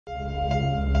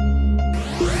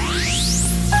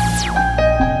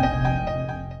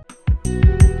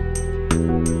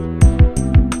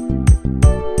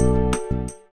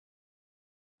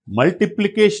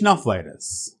multiplication of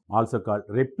virus, also called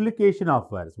replication of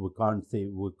virus. We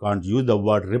can't use the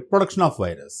word reproduction of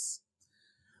virus.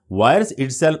 Virus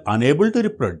itself unable to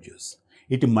reproduce.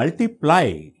 It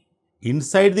multiply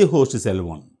inside the host cell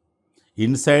one,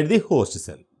 inside the host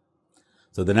cell.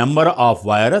 So the number of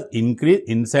virus increase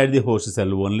inside the host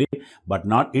cell only, but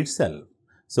not itself.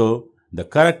 So the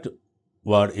correct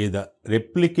word is the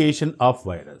replication of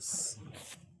virus.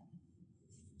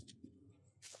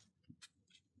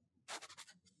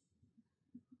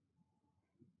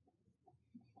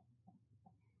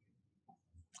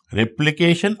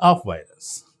 Replication of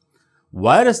virus.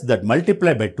 Virus that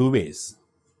multiply by two ways.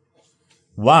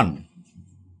 One,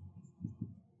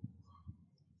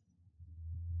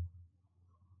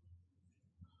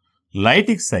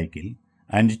 lytic cycle,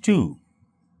 and two,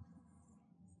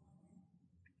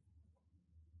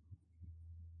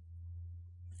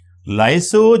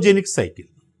 lysogenic cycle.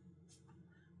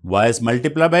 Virus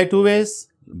multiply by two ways,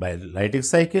 by lytic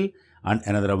cycle and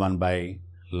another one by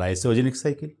lysogenic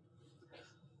cycle.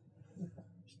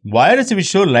 Virus will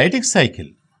show lytic cycle.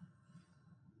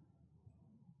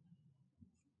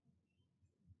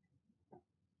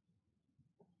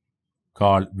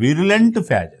 Called virulent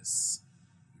phages.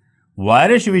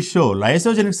 Virus will show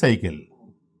lysogenic cycle.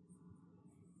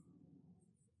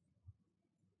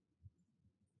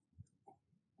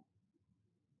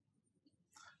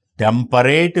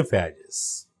 Temperate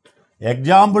phages.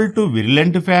 Example to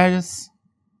virulent phages.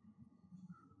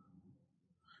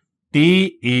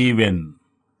 T even.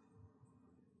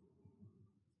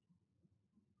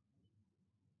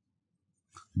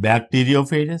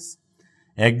 Bacteriophages.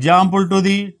 Example to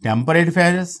the temperate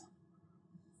phages.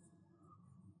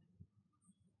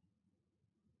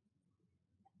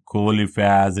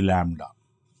 Coliphase lambda.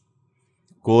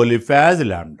 Coliphase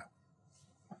lambda.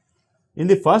 In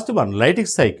the first one, lytic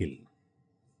cycle,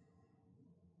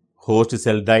 host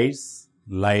cell dies,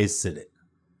 lysed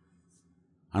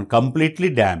and completely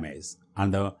damaged,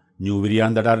 and the new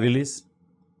virions that are released.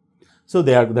 So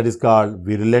that is called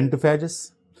virulent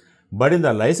phages. But in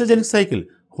the lysogenic cycle,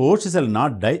 host cell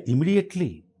not die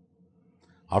immediately.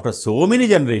 After so many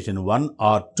generations, one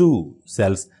or two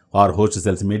cells or host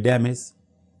cells may damage.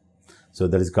 So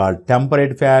that is called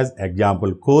temperate phase.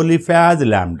 Example, coliphase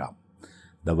lambda.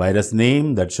 The virus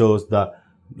name that shows the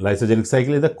lysogenic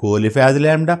cycle is the coliphase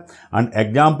lambda, and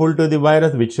example to the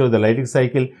virus which shows the lytic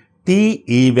cycle, T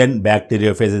even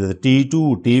bacteriophages, the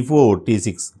T2, T4,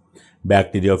 T6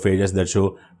 bacteriophages that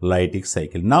show lytic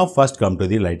cycle. Now first come to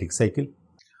the lytic cycle.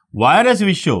 Virus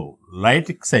we show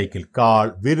lytic cycle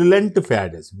called virulent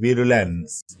phages,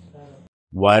 virulence.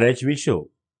 Virus we show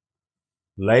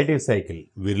lytic cycle,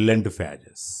 virulent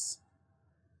phages.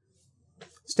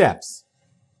 Steps.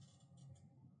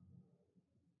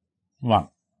 1.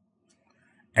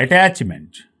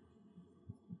 Attachment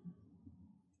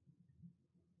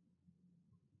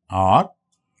or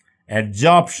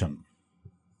adsorption.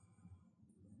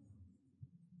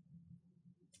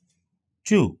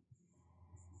 2.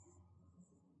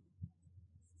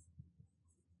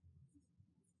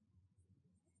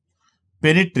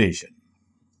 Penetration.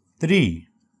 3.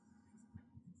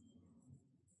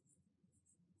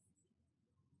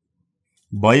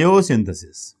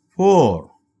 Biosynthesis.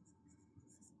 4.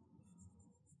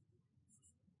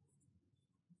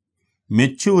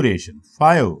 Maturation.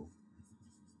 5.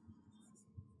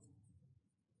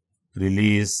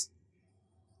 Release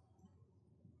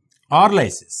or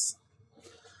lysis.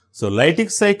 So lytic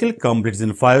cycle completes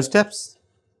in 5 steps.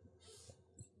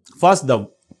 First, the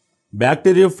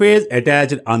bacteriophage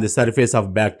attached on the surface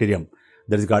of bacterium,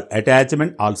 that is called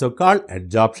attachment, also called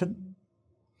adsorption.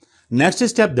 Next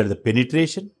step, that is the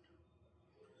penetration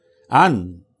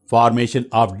and formation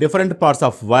of different parts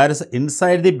of virus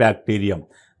inside the bacterium,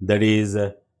 that is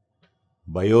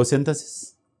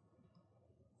biosynthesis.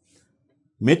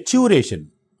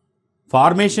 Maturation,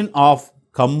 formation of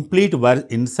complete virus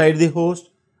inside the host,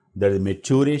 that is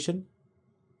maturation.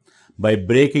 By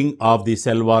breaking of the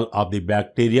cell wall of the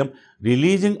bacterium,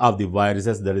 releasing of the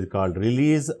viruses, that is called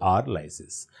release or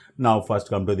lysis. Now first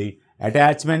come to the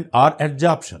attachment or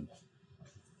adsorption.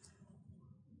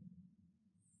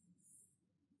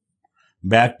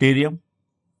 Bacterium,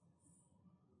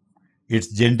 its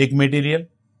genetic material,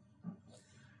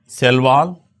 cell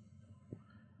wall,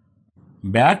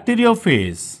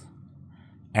 bacteriophage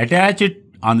attached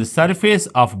on the surface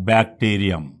of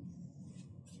bacterium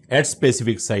at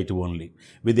specific site only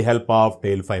with the help of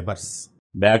tail fibers.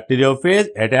 Bacteriophage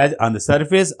attached on the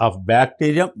surface of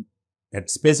bacterium at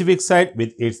specific site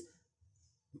with its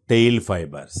tail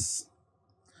fibers.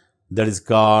 That is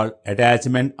called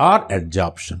attachment or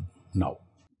adsorption. Now,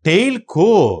 tail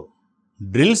core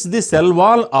drills the cell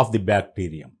wall of the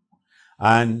bacterium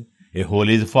and a hole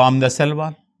is formed in the cell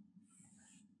wall.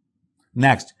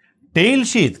 Next, tail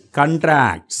sheath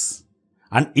contracts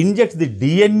and injects the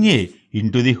DNA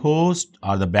into the host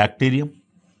or the bacterium.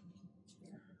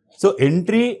 So,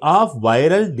 entry of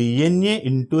viral DNA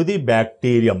into the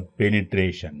bacterium,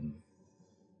 penetration.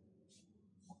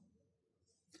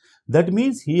 That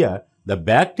means here the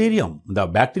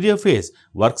bacteriophage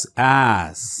works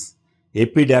as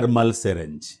epidermal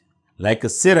syringe. Like a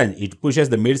syringe, it pushes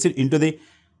the medicine into the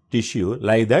tissue.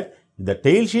 Like that, the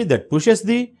tail sheath that pushes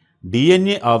the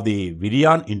DNA of the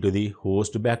virion into the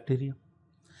host bacterium.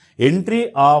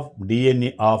 Entry of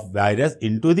DNA of virus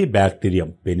into the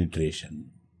bacterium,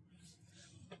 penetration.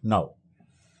 Now,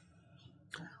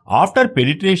 after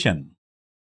penetration,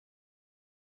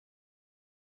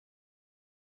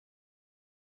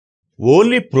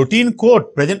 only protein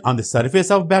coat present on the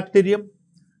surface of bacterium,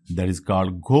 that is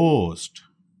called ghost.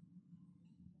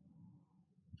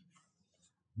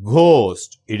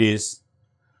 Ghost, it is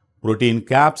protein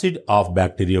capsid of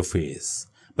bacteriophage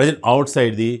present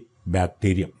outside the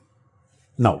bacterium.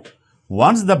 Now,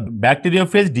 once the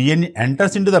bacteriophage DNA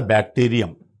enters into the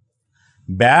bacterium,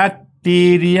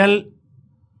 bacterial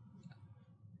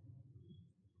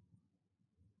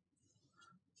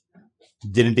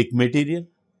genetic material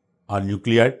or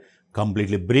nucleide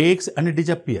completely breaks and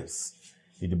disappears.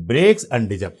 It breaks and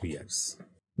disappears.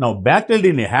 Now, bacterial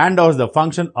DNA handles the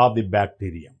function of the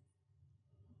bacterium.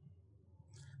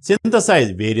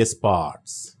 Synthesize various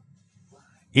parts.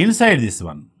 Inside this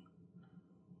one,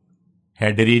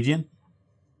 head region,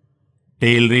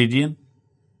 tail region,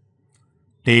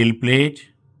 tail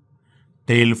plate,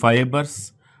 tail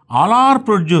fibers, all are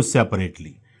produced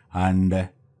separately, and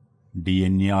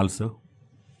DNA also.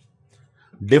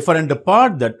 Different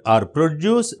parts that are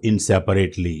produced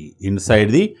separately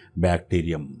inside the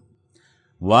bacterium.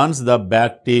 Once the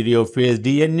bacteriophage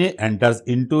DNA enters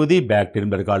into the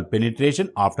bacterium, that is called penetration.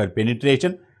 After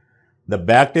penetration, the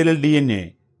bacterial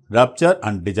DNA rupture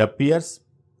and disappears.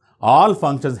 All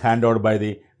functions handed out by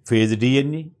the phage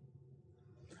DNA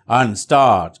and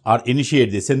start or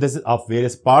initiate the synthesis of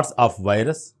various parts of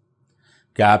virus,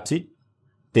 capsid,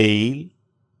 tail,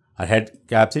 or head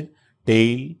capsid,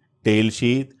 tail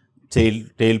sheath,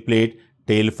 tail plate,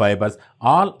 tail fibers,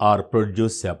 all are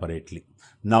produced separately.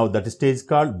 Now that stage is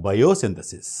called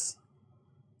biosynthesis.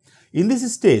 In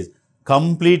this stage,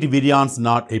 complete virions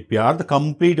not appear, the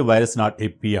complete virus not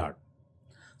appear.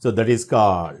 So that is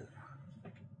called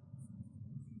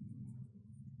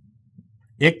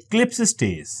eclipse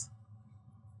stage.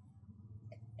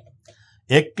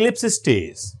 Eclipse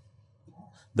stage,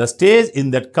 the stage in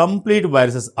that complete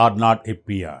viruses are not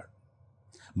appeared,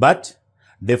 but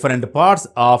different parts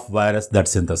of virus that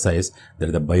synthesize, that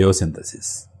is the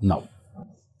biosynthesis. Now,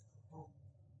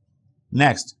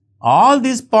 next, all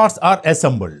these parts are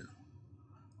assembled.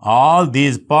 All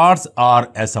these parts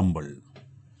are assembled.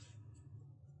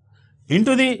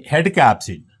 Into the head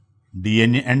capsid,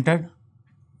 DNA entered.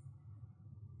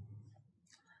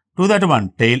 To that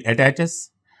one, tail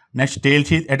attaches. Next, tail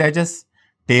sheath attaches.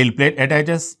 Tail plate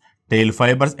attaches. Tail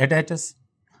fibers attaches.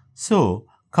 So,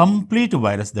 complete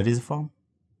virus that is formed.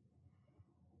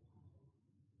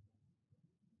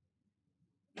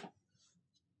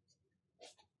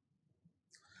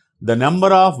 The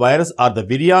number of virus or the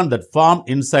virion that form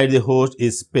inside the host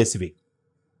is specific.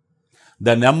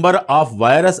 The number of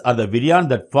virus or the virion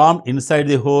that form inside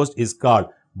the host is called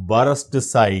burst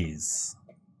size.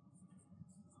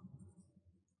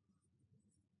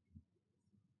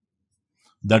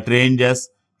 That ranges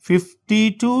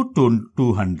 50 to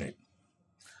 200.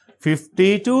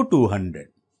 50 to 200.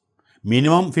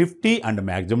 Minimum 50 and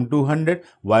maximum 200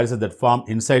 viruses that form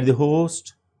inside the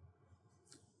host.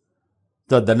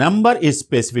 So the number is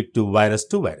specific to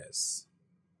virus.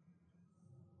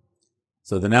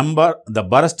 So the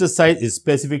burst size is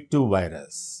specific to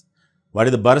virus. What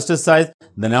is the burst size?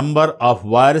 The number of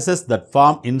viruses that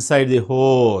form inside the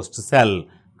host cell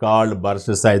called burst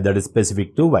size, that is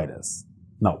specific to virus.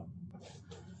 Now,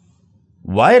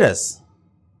 virus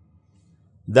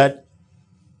that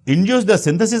induce the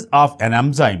synthesis of an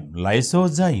enzyme,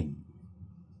 lysozyme.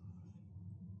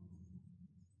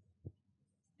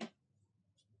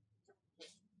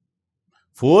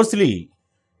 Forcefully,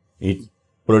 it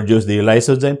produces the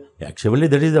lysozyme. Actually,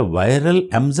 that is a viral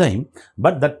enzyme,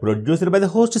 but that produced by the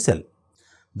host cell.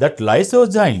 That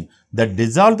lysozyme that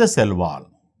dissolve the cell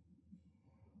wall.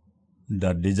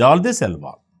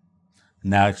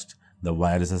 Next, the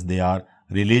viruses, they are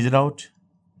released out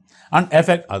and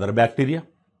affect other bacteria.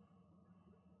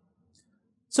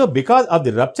 So, because of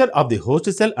the rupture of the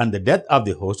host cell and the death of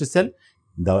the host cell,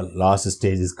 The last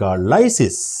stage is called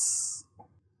lysis.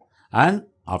 And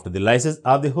after the lysis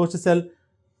of the host cell,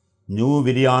 new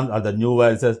virions or the new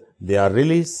viruses, they are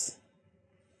released.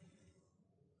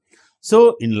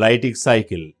 So in lytic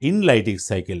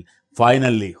cycle,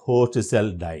 finally host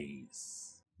cell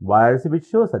dies. Virus which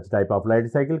show such type of lytic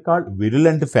cycle called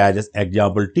virulent phages,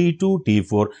 example T2,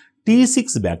 T4,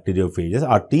 T6 bacteriophages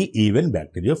or T even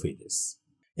bacteriophages.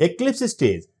 Eclipse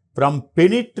stage from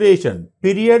penetration,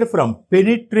 period from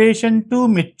penetration to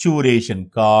maturation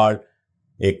called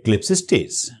eclipse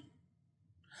stage,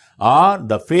 or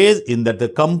the phase in that the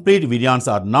complete virions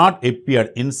are not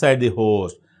appeared inside the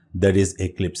host, that is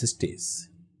eclipse stage.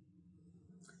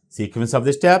 Sequence of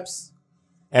the steps: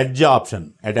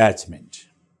 adsorption, attachment;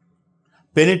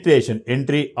 penetration,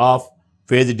 entry of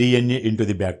phase DNA into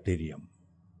the bacterium;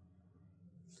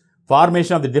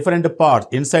 formation of the different parts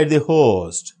inside the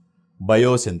host,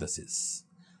 biosynthesis;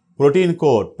 protein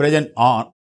coat present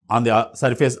on the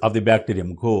surface of the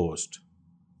bacterium host;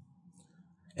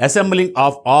 assembling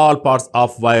of all parts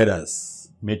of virus,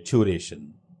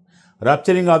 maturation;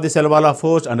 rupturing of the cell wall of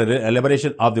host and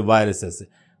elaboration of the viruses,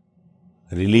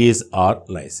 release or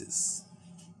lysis.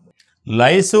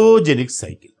 Lysogenic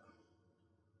cycle.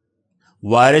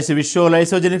 Virus which show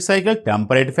lysogenic cycle,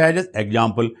 temperate phages,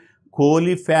 example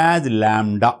coliphage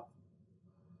lambda.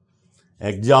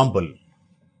 Example: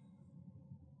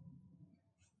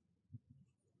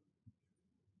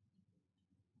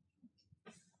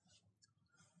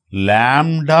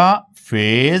 lambda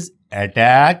phase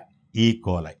attack E.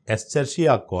 coli,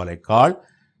 Escherichia coli, called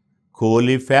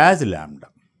coliphage lambda.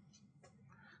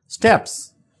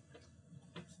 Steps: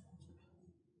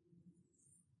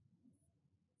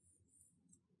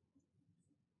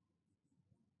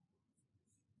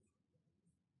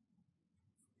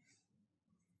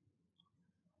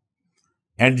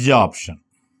 adsorption,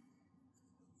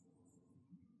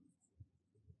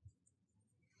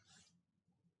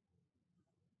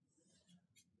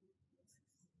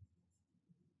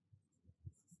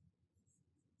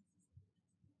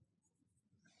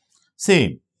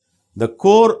 same. The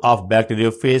core of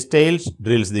bacteriophage tail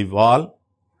drills the wall,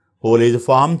 hole is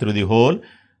formed through the hole,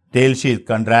 tail sheath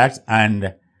contracts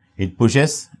and it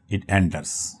pushes, it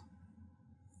enters.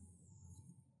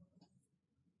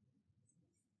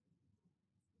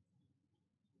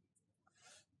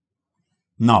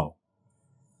 Now,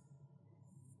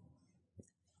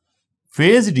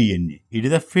 phase DNA, it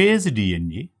is a phase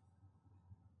DNA,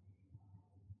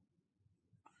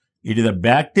 it is a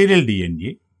bacterial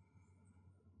DNA,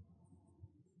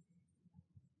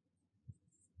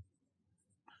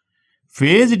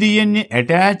 phase DNA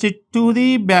attached to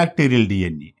the bacterial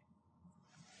DNA.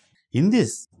 In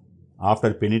this,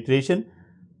 after penetration,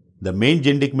 the main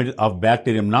genetic material of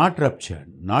bacterium not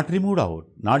ruptured, not removed out,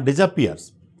 not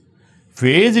disappears.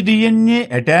 Phase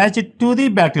DNA attached to the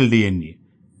bacterial DNA.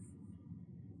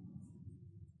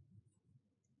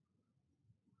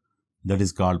 That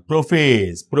is called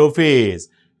prophase. Prophase.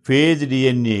 Phase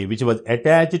DNA which was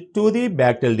attached to the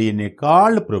bacterial DNA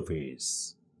called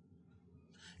prophase.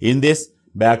 In this,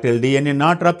 bacterial DNA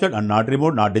not ruptured and not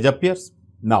removed, not disappears.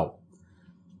 Now,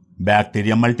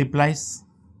 bacteria multiplies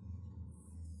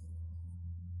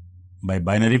by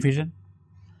binary fission.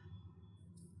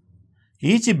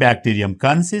 Each bacterium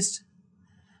consists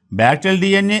bacterial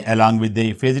DNA along with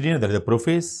the phase DNA, that is the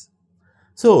prophase.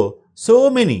 So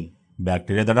many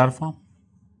bacteria that are formed.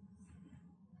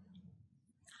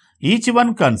 Each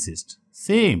one consists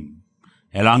same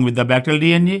along with the bacterial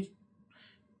DNA.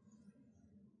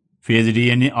 Phase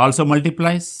DNA also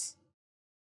multiplies.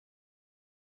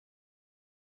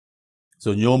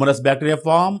 So numerous bacteria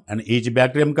form and each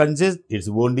bacterium consists its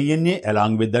own DNA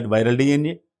along with that viral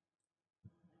DNA.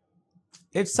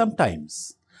 It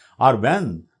sometimes, or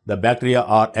when the bacteria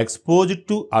are exposed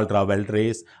to ultraviolet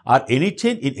rays or any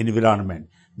change in environment,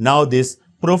 now this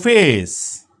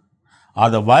prophase or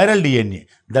the viral DNA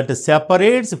that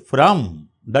separates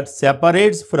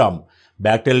from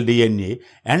bacterial DNA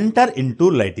enter into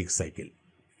lytic cycle.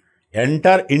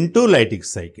 Enter into lytic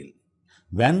cycle.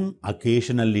 When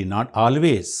occasionally, not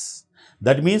always.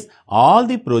 That means all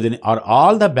the progeny or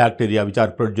all the bacteria which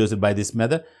are produced by this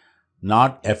method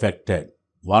not affected.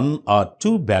 One or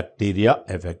two bacteria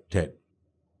affected.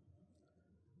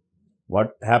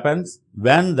 What happens?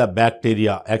 When the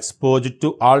bacteria exposed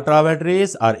to ultraviolet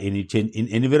rays or any change in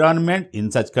environment, in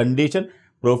such condition,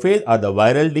 prophase or the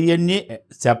viral DNA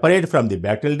separate from the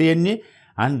bacterial DNA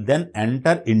and then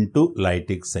enter into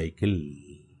lytic cycle.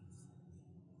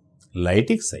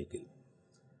 Lytic cycle.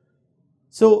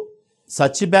 So,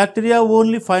 such bacteria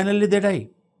only finally they die.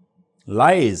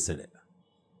 Lysed.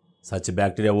 Such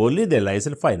bacteria only they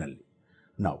lysed finally.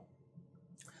 Now,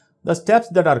 the steps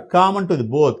that are common to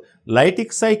both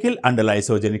lytic cycle and the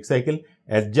lysogenic cycle,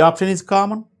 adsorption is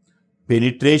common,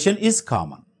 penetration is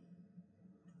common.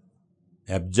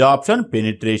 Absorption,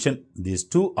 penetration, these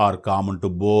two are common to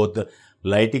both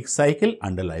lytic cycle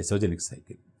and the lysogenic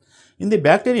cycle. In the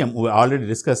bacterium, we already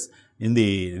discussed in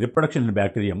the reproduction in the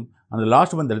bacterium, and the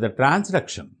last one, there is the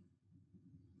transduction.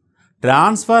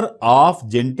 Transfer of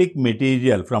genetic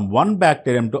material from one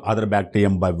bacterium to other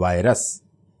bacterium by virus.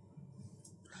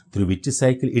 Through which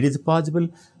cycle it is possible?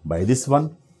 By this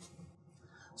one.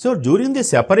 So, during the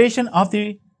separation of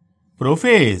the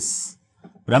prophase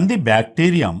from the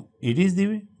bacterium, it is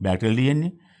the bacterial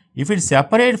DNA. If it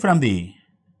separates from the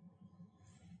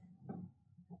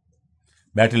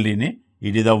bacterial DNA,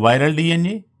 it is the viral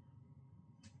DNA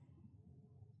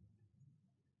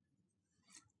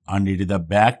and it is the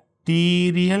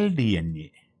bacterial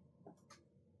DNA.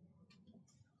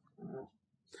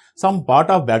 Some part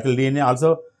of bacterial DNA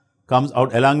also comes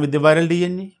out along with the viral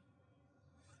DNA.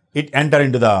 It enters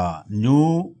into the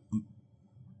new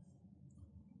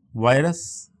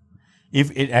virus.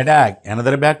 If it attacks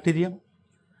another bacterium,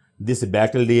 this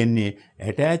bacterial DNA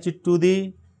attached to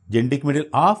the genetic material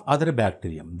of other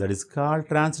bacterium. That is called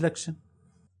transduction.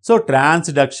 So,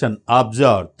 transduction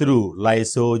observed through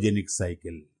lysogenic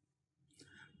cycle.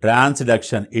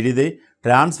 Transduction, it is the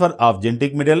transfer of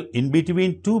genetic material in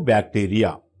between two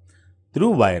bacteria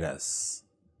through virus,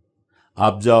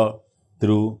 observed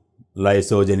through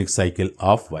lysogenic cycle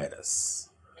of virus.